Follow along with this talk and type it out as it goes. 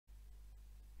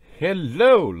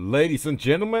Hello, ladies and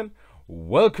gentlemen.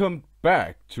 Welcome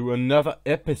back to another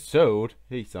episode.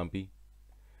 Hey, zombie.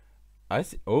 I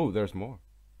see. Oh, there's more.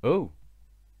 Oh,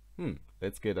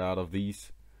 let's get out of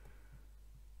these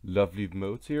lovely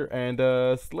modes here and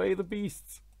slay the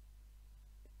beasts.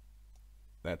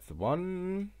 That's the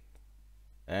one,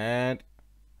 and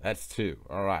that's two.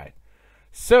 All right.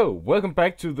 So, welcome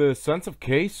back to the Sons of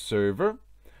K server.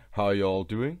 How y'all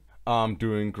doing? I'm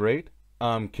doing great.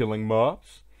 I'm killing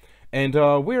mobs. And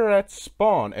we're at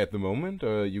spawn at the moment.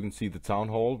 You can see the town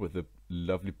hall with the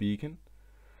lovely beacon.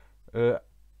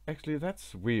 Actually,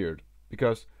 that's weird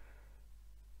because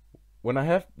when I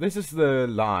have this is the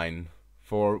line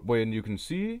for when you can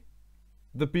see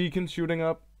the beacon shooting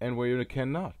up and where you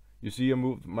cannot. You see, I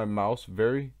move my mouse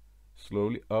very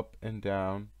slowly up and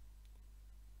down.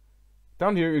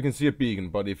 Down here you can see a beacon,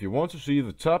 but if you want to see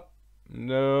the top,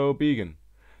 no beacon.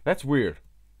 That's weird.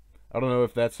 I don't know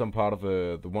if that's some part of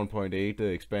the 1.8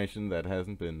 expansion that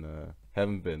haven't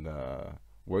been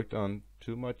worked on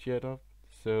too much yet of.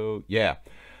 So yeah,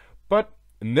 but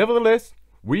nevertheless,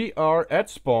 we are at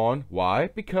spawn. Why?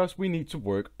 Because we need to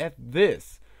work at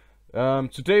this.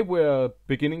 Today we're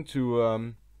beginning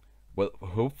to well,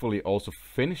 hopefully also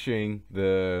finishing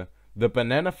the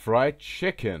banana fried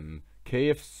chicken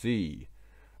KFC.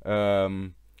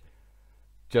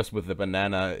 Just with the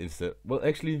banana instead. Well,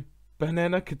 actually.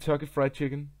 Banana Kentucky Fried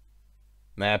Chicken?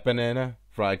 Nah, banana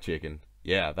fried chicken.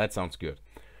 Yeah, that sounds good.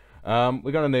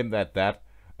 We're gonna name that.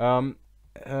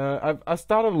 I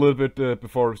started a little bit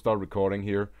before we start recording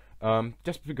here,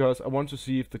 just because I want to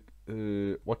see if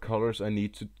the what colors I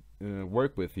need to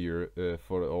work with here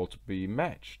for it all to be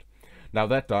matched. Now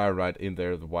that dye right in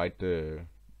there, the white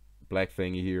black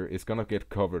thingy here, is gonna get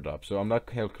covered up, so I'm not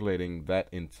calculating that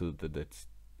into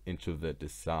the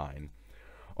design.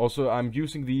 Also, I'm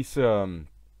using these, well,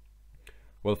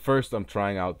 first I'm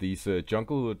trying out these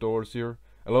jungle doors here.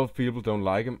 A lot of people don't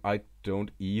like them, I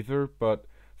don't either, but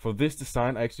for this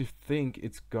design I actually think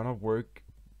it's gonna work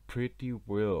pretty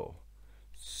well.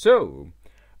 So,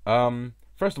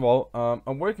 first of all,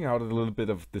 I'm working out a little bit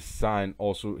of design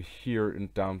also here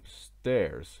and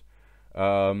downstairs.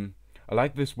 I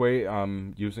like this way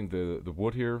I'm using the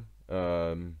wood here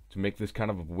to make this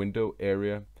kind of a window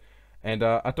area. And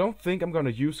I don't think I'm gonna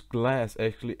use glass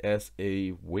actually as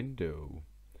a window.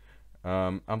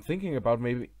 I'm thinking about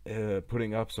maybe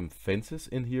putting up some fences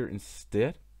in here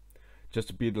instead, just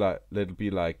to be like let it be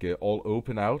like all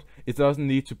open out. It doesn't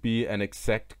need to be an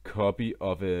exact copy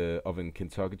of a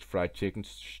Kentucky Fried Chicken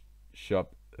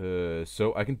shop,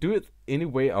 so I can do it any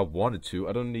way I wanted to.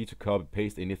 I don't need to copy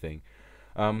paste anything.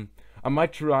 I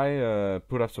might try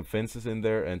put up some fences in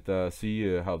there and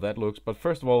see how that looks. But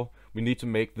first of all, we need to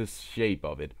make this shape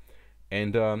of it,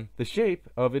 and the shape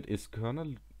of it is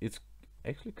it's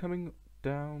actually coming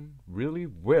down really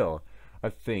well. I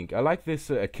think I like this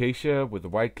acacia with the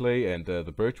white clay and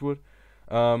the birchwood.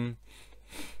 I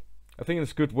think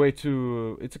it's a good way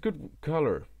to. It's a good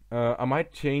color. I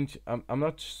might change. I'm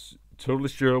not totally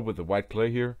sure with the white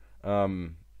clay here.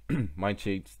 Might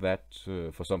change that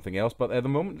for something else, but at the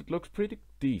moment it looks pretty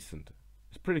decent.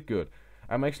 It's pretty good.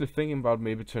 I'm actually thinking about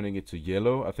maybe turning it to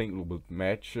yellow. I think it will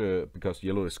match because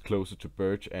yellow is closer to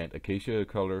birch and acacia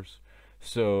colors.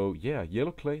 So yeah,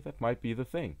 yellow clay, that might be the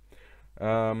thing.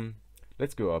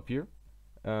 Let's go up here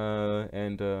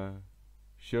and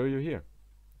show you here.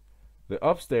 The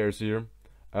upstairs here,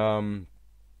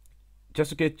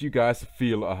 just to get you guys a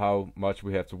feel of how much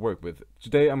we have to work with.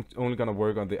 Today I'm only gonna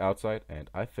work on the outside, and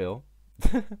I fell.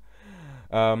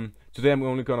 Today I'm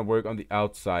only gonna work on the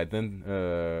outside. Then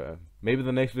maybe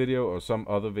the next video or some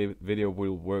other video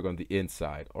will work on the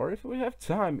inside. Or if we have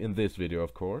time in this video,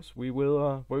 of course, we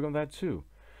will work on that too.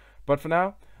 But for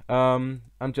now,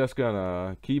 I'm just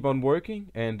gonna keep on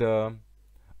working, and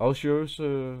I'll show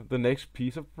you the next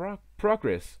piece of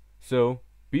progress. So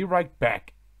be right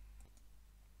back.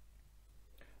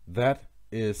 That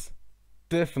is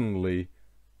definitely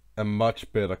a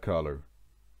much better color.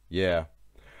 Yeah,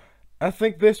 I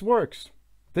think this works.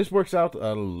 This works out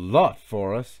a lot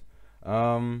for us.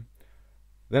 Then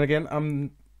again,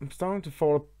 I'm starting to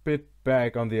fall a bit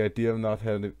back on the idea of not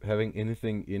having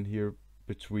anything in here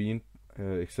between,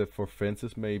 except for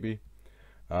fences maybe.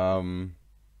 I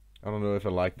don't know if I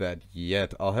like that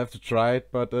yet. I'll have to try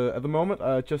it, but at the moment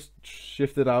I just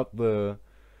shifted out the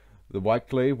white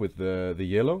clay with the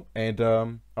yellow, and I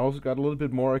also got a little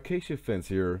bit more acacia fence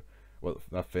here. Well,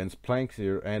 not fence, planks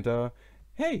here, and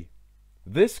hey,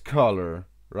 this color,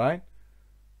 right?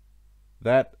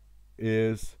 That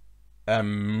is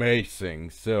amazing.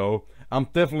 So I'm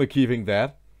definitely keeping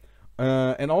that.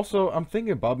 And also I'm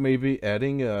thinking about maybe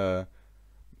adding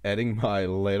adding my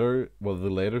letter, well, the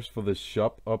letters for the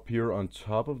shop up here on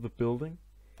top of the building.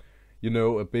 You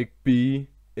know, a big B,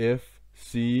 F,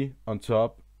 C on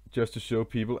top, just to show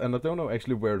people. And I don't know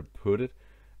actually where to put it.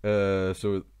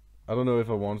 So I don't know if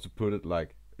I wanted to put it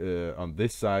like on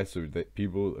this side so that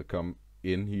people come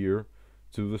in here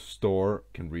to the store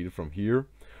can read it from here,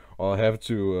 or I have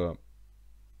to.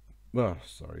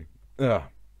 Sorry.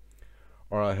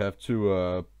 Or I have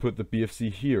to put the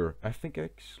BFC here. I think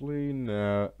actually,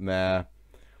 nah.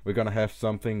 We're gonna have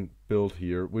something built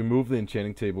here. We move the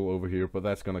enchanting table over here, but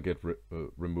that's gonna get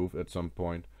removed at some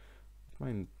point.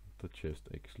 Mine the chest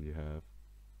actually have.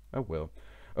 Oh well.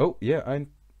 Oh yeah,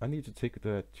 I need to take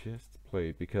the chest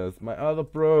plate because my other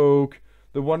broke.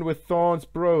 The one with thorns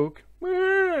broke.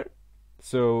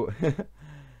 So,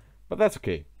 but that's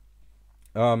okay.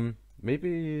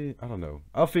 Maybe, I don't know.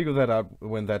 I'll figure that out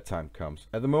when that time comes.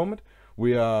 At the moment,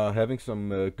 we are having some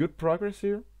good progress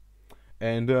here.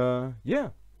 And yeah,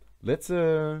 let's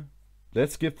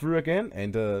get through again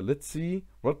and let's see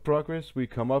what progress we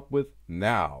come up with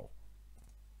now.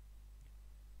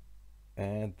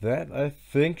 And that, I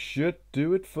think, should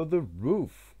do it for the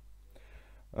roof.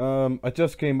 I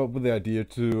just came up with the idea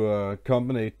to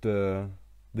combine the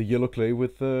yellow clay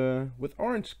with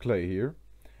orange clay here.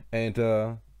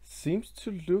 And seems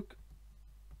to look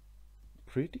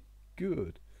pretty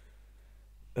good.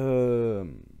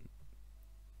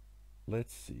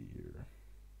 Let's see here.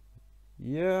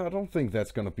 Yeah, I don't think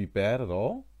that's gonna be bad at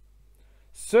all.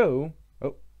 So,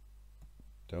 oh,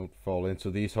 don't fall into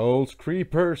these holes,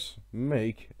 creepers.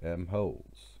 Make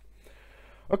holes.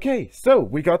 Okay, so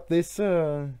we got this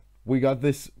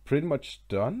pretty much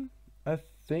done, I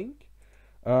think.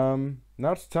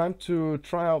 Now it's time to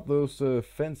try out those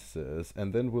fences,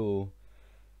 and then we'll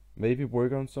maybe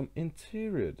work on some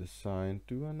interior design.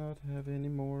 Do I not have any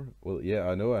more? Well, yeah,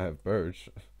 I know I have birch.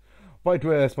 Why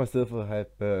do I ask myself if I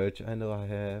have birch? I know I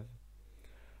have.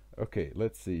 Okay,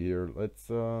 let's see here. Let's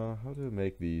how do I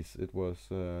make these? It was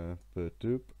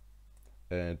badoop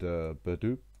and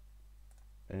badoop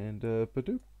and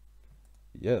badoop.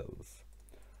 Yes.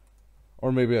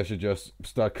 Or maybe I should just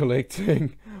start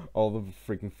collecting all the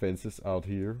freaking fences out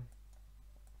here.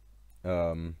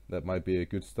 That might be a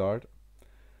good start.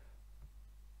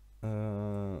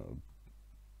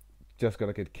 Just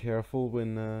gotta get careful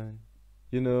when,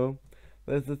 you know,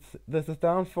 there's a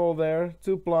downfall there.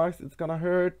 2 blocks, it's gonna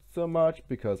hurt so much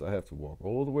because I have to walk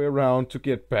all the way around to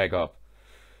get back up.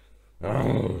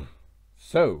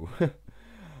 So,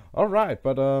 alright,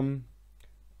 but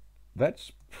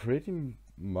that's pretty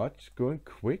much going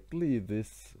quickly,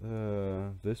 this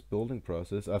building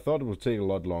process. I thought it would take a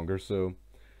lot longer, so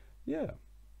yeah,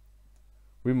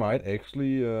 we might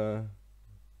actually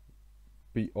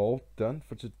be all done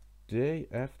for today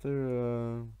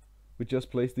after we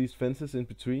just place these fences in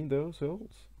between those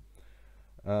holes.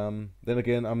 Then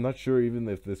again, I'm not sure even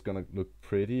if this is gonna look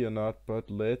pretty or not,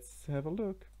 but let's have a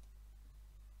look.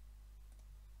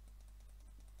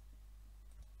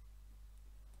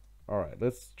 Alright,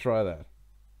 let's try that.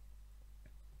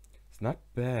 It's not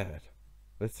bad.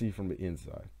 Let's see from the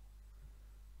inside.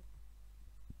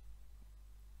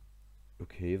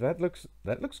 Okay, that looks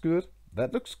good.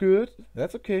 That looks good.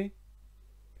 That's okay.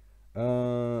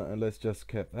 And let's just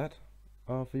cap that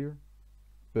off here.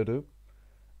 Badoop.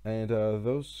 And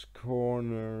those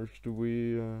corners, do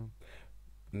we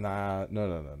nah,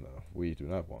 no. We do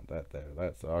not want that there.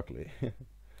 That's ugly.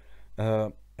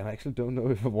 And I actually don't know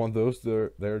if I want those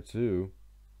there too.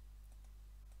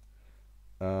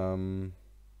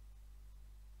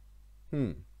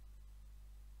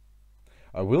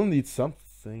 I will need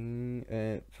something,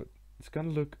 and it's gonna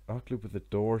look ugly with the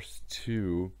doors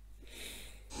too.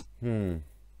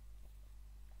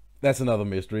 That's another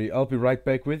mystery. I'll be right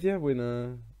back with you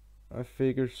when I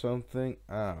figure something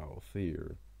out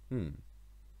here.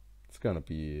 It's gonna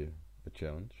be a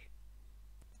challenge.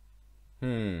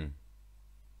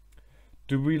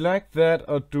 Do we like that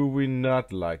or do we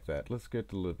not like that? Let's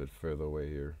get a little bit further away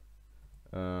here.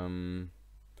 And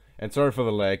sorry for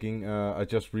the lagging. I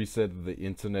just reset the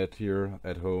internet here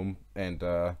at home, and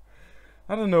I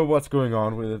don't know what's going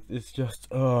on with it. It's just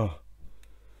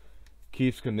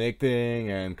keeps connecting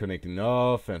and connecting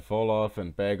off and fall off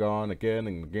and back on again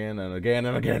and again and again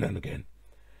and again and again.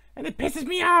 And it pisses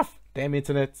me off! Damn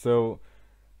internet. So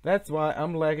that's why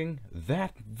I'm lagging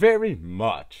that very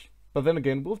much. But then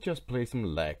again, we'll just play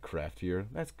some lag craft here.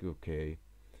 That's okay.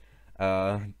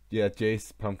 Yeah,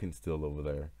 Jay's pumpkin's still over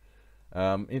there.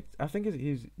 I think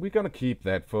we're gonna keep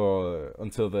that for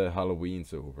until the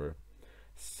Halloween's over.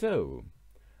 So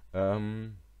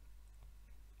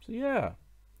yeah,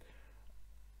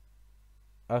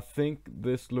 I think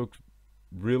this looks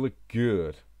really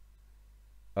good.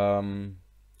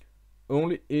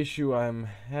 Only issue I'm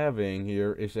having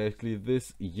here is actually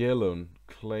this yellow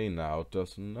clay now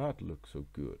does not look so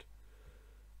good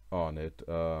on it.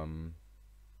 I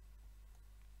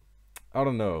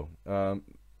don't know.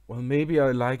 Well, maybe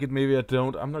I like it, maybe I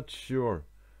don't. I'm not sure.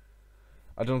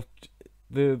 I don't.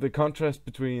 The contrast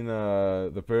between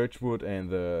the birchwood and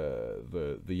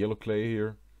the yellow clay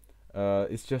here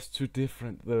is just too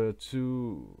different. It's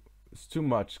too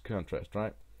much contrast,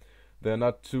 right? They're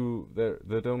not too.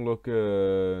 They don't look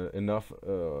enough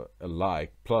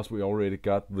alike. Plus, we already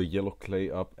got the yellow clay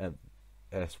up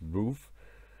as roof.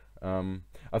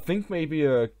 I think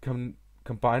maybe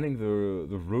combining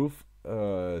the roof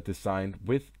design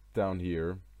with down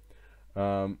here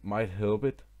might help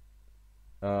it.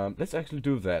 Let's actually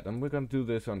do that, and we're gonna do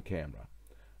this on camera.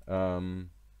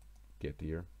 Get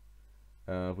here.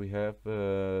 We have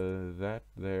that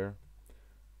there.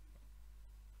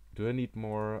 Do I need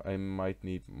more? I might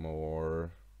need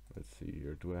more. Let's see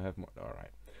here. Do I have more? All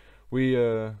right.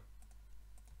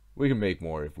 We can make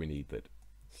more if we need it.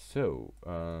 So,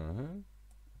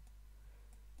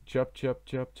 chop, chop, chop,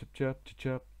 chop, chop, chop,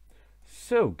 chop.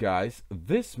 So, guys,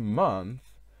 this month,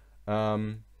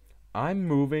 I'm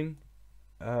moving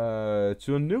to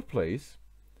a new place,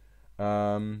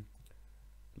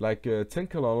 like 10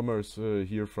 kilometers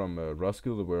here from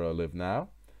Roskilde, where I live now,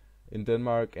 in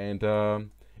Denmark, and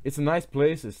it's a nice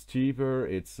place. It's cheaper.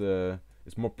 It's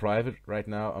more private right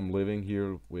now. I'm living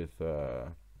here with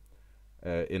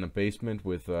in a basement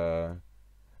with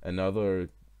another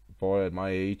boy at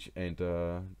my age, and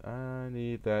I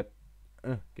need that.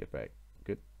 Get back.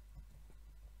 Good.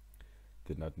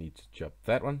 Did not need to chop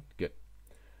that one. Good.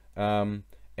 And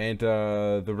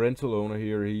the rental owner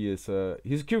here, he's a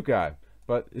cute guy,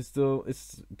 but it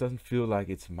doesn't feel like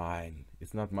it's mine.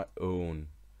 It's not my own.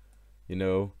 You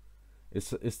know,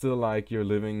 it's still like you're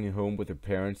living home with your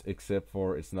parents, except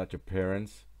for it's not your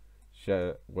parents.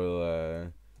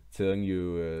 Telling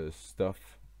you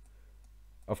stuff.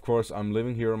 Of course, I'm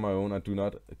living here on my own. I do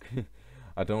not.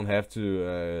 I don't have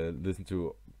to listen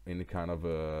to any kind of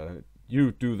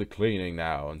you do the cleaning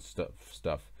now and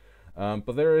stuff.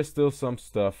 But there is still some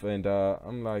stuff, and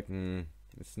I'm like,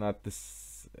 it's not the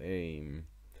same.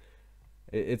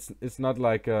 It's not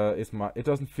like it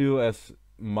doesn't feel as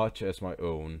much as my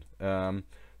own.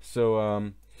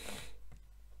 So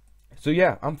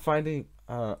yeah, I'm finding.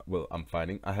 I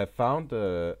have found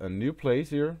a new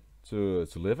place here to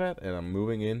live at, and I'm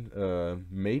moving in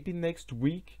maybe next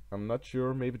week. I'm not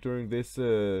sure. Maybe during this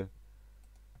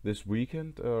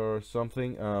weekend or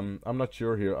something. I'm not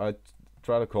sure here. I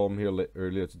tried to call them here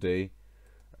earlier today,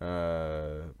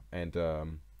 and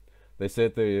they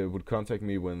said they would contact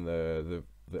me when the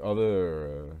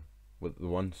other with the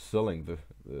one selling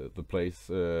the place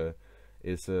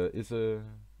is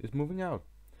moving out.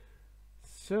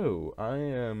 So I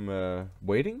am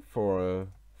waiting for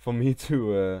me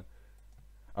to.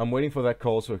 I'm waiting for that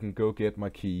call so I can go get my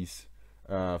keys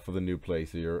for the new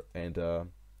place here, and so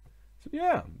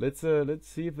yeah, let's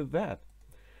see with that.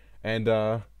 And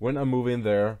when I move in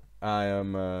there,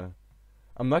 I'm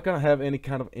not gonna have any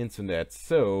kind of internet,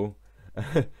 so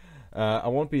I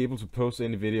won't be able to post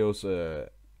any videos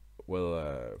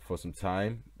for some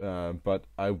time, but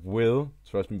I will,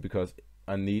 trust me, because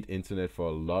I need internet for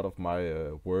a lot of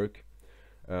my work,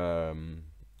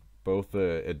 both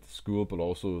at school but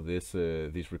also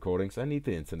these recordings. I need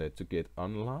the internet to get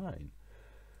online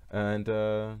and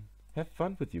have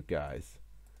fun with you guys.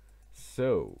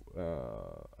 So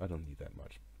I don't need that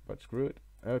much, but screw it.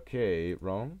 Okay,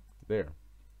 wrong there.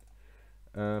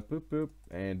 Boop boop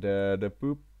and the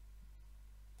boop.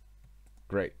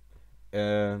 Great.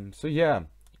 So yeah,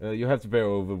 you have to bear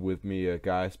over with me,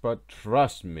 guys, but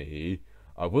trust me,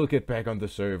 I will get back on the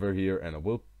server here, and I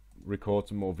will record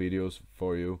some more videos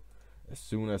for you as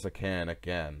soon as I can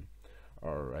again.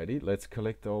 Alrighty, let's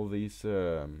collect all these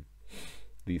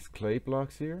clay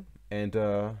blocks here, and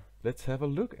let's have a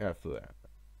look after that.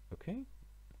 Okay.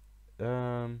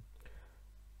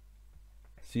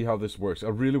 See how this works. I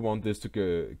really want this to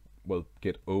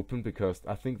get open, because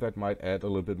I think that might add a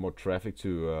little bit more traffic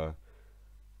to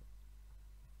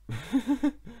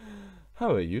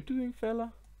how are you doing,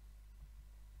 fella?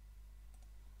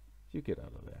 You get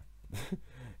out of there.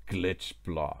 Glitch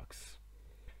blocks.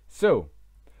 So,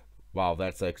 wow,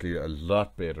 that's actually a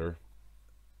lot better.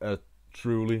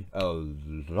 Truly a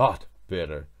lot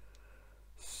better.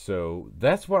 So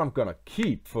that's what I'm gonna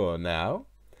keep for now.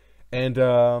 And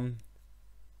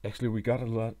actually, we got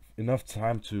enough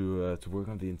time to work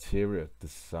on the interior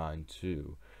design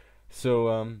too.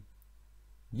 So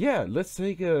yeah, let's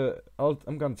take a.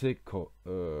 I'm gonna take.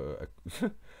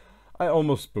 I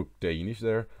almost spoke Danish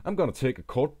there. I'm gonna take a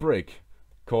court break.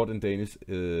 Court in Danish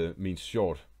means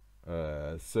short.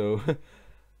 So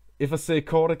if I say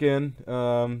court again,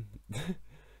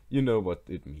 you know what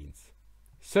it means.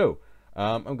 So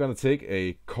I'm gonna take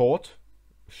a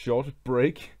short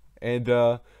break, and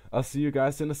I'll see you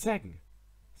guys in a second.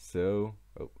 So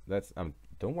that's I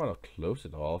don't want to close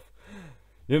it off.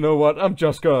 You know what? I'm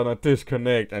just gonna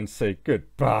disconnect and say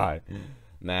goodbye.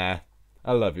 Nah,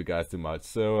 I love you guys too much.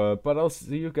 So, but I'll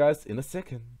see you guys in a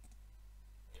second.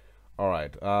 All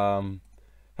right.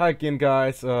 Hi again,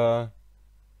 guys. Oh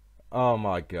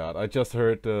my God, I just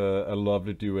heard a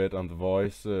lovely duet on The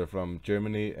Voice from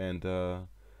Germany, and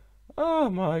oh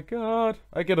my God,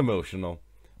 I get emotional.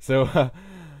 So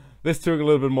this took a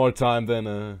little bit more time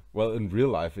than well, in real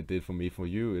life it did for me. For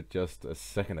you, it just a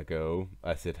second ago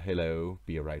I said hello,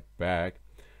 be right back.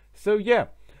 So yeah,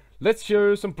 let's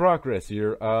show some progress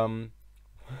here.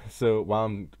 So while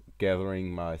I'm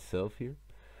gathering myself here,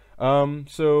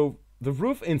 so the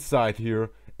roof inside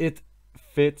here, it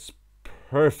fits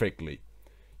perfectly.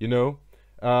 You know,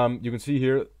 you can see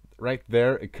here, right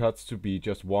there, it cuts to be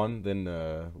just one, then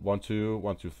 1, 2,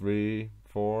 1, 2, 3,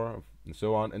 4, and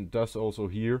so on, and does also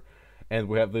here. And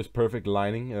we have this perfect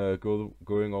lining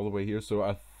going all the way here. So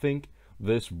I think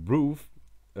this roof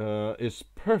is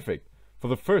perfect for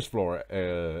the first floor,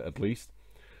 at least.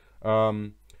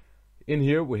 In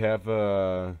here we have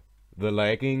the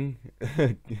lagging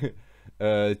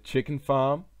chicken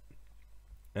farm,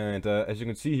 and as you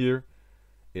can see here,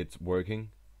 it's working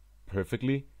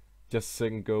perfectly. Just a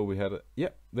second ago we had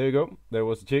yeah, there you go, there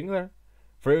was a chicken there.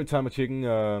 For every time a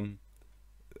chicken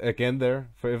again there,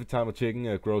 for every time a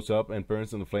chicken grows up and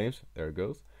burns in the flames, there it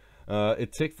goes,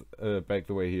 it ticks back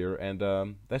the way here, and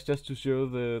that's just to show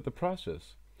the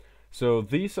process. So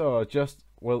these are just,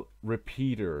 well,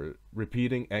 repeating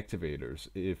activators,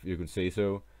 if you can say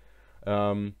so.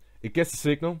 It gets a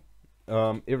signal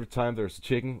every time there's a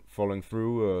chicken falling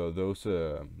through those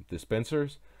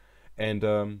dispensers,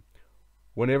 and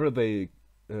whenever they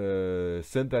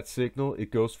send that signal,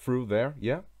 it goes through there.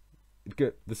 Yeah,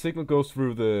 the signal goes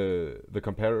through the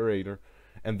comparator,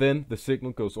 and then the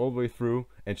signal goes all the way through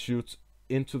and shoots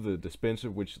into the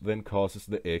dispenser, which then causes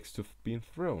the eggs to be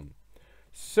thrown.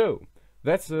 So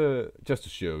that's just to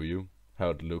show you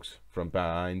how it looks from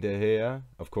behind the hair.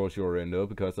 Of course you already know,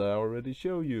 because I already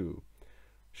shown you.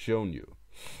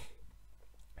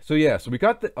 So yeah, so we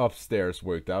got the upstairs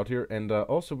worked out here, and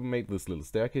also we made this little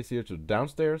staircase here to the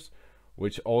downstairs,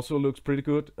 which also looks pretty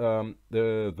good.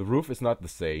 The roof is not the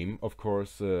same, of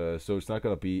course, so it's not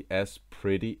gonna be as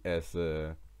pretty as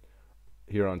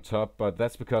here on top, but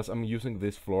that's because I'm using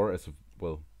this floor as a,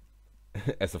 well,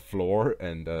 as a floor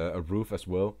and a roof as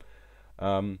well.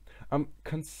 I'm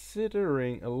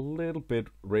considering a little bit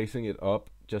raising it up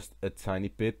just a tiny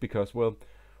bit, because, well,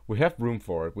 we have room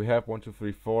for it. We have 1, 2,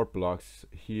 3, 4 blocks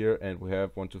here, and we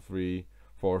have 1, 2, 3,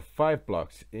 4, 5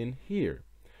 blocks in here.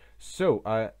 So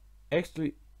I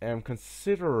actually am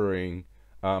considering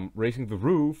raising the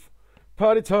roof.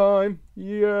 Party time!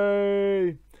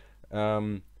 Yay!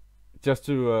 Just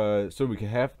to so we can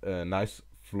have a nice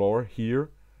floor here,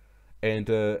 and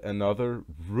another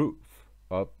roof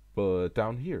up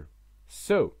down here.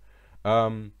 So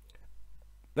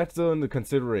that's the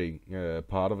considering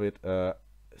part of it.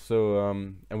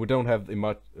 And we don't have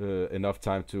enough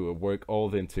time to work all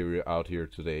the interior out here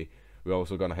today. We're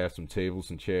also gonna have some tables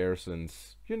and chairs, and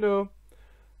you know,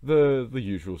 the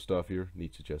usual stuff here.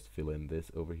 Need to just fill in this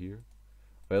over here,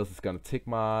 or else it's gonna tick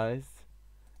my eyes,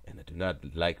 and I do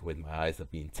not like when my eyes are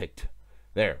being ticked.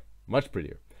 There, much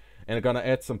prettier. And I'm gonna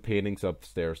add some paintings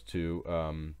upstairs too,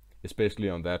 especially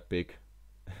on that big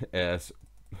ass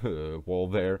wall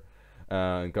there.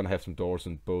 I'm gonna have some doors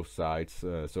on both sides,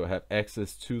 so I have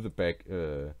access to the back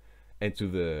and to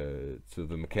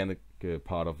the mechanic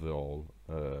part of the wall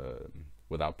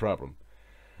without problem.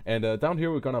 And down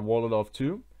here we're gonna wall it off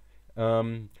too.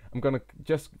 I'm gonna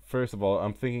just, first of all,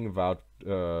 I'm thinking about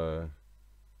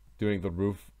doing the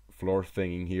roof floor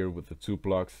thinging here with the 2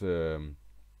 blocks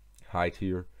height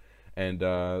here, and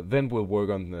then we'll work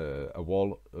on a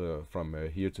wall from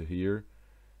here to here,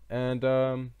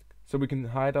 and so we can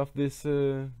hide off this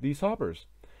these hoppers,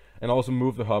 and also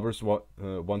move the hoppers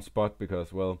one spot,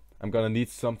 because, well, I'm gonna need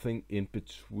something in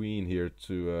between here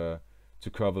to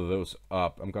cover those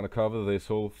up. I'm gonna cover this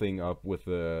whole thing up with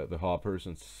the hoppers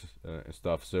and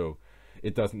stuff, so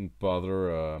it doesn't bother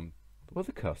well,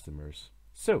 the customers.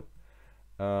 So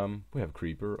we have a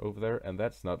creeper over there, and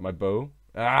that's not my bow.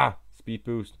 Ah, speed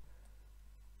boost.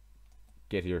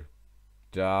 Get here.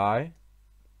 Die.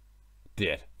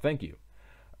 Dead. Thank you.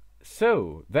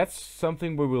 So that's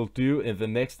something we will do in the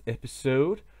next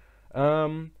episode.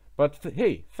 But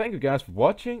hey, thank you guys for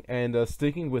watching and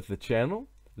sticking with the channel.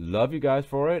 Love you guys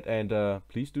for it, and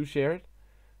please do share it.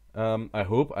 I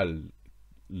hope I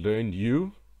learned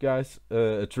you guys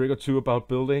a trick or two about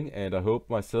building, and I hope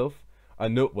myself. I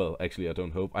know. Well, actually, I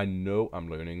don't hope. I know I'm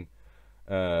learning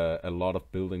a lot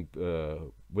of building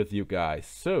with you guys.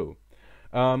 So,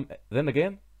 then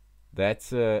again,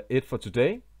 that's it for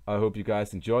today. I hope you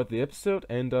guys enjoyed the episode,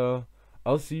 and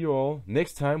I'll see you all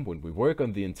next time when we work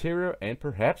on the interior and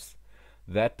perhaps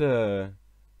that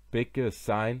big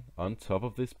sign on top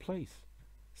of this place.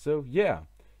 So yeah,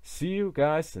 see you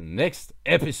guys next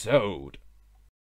episode.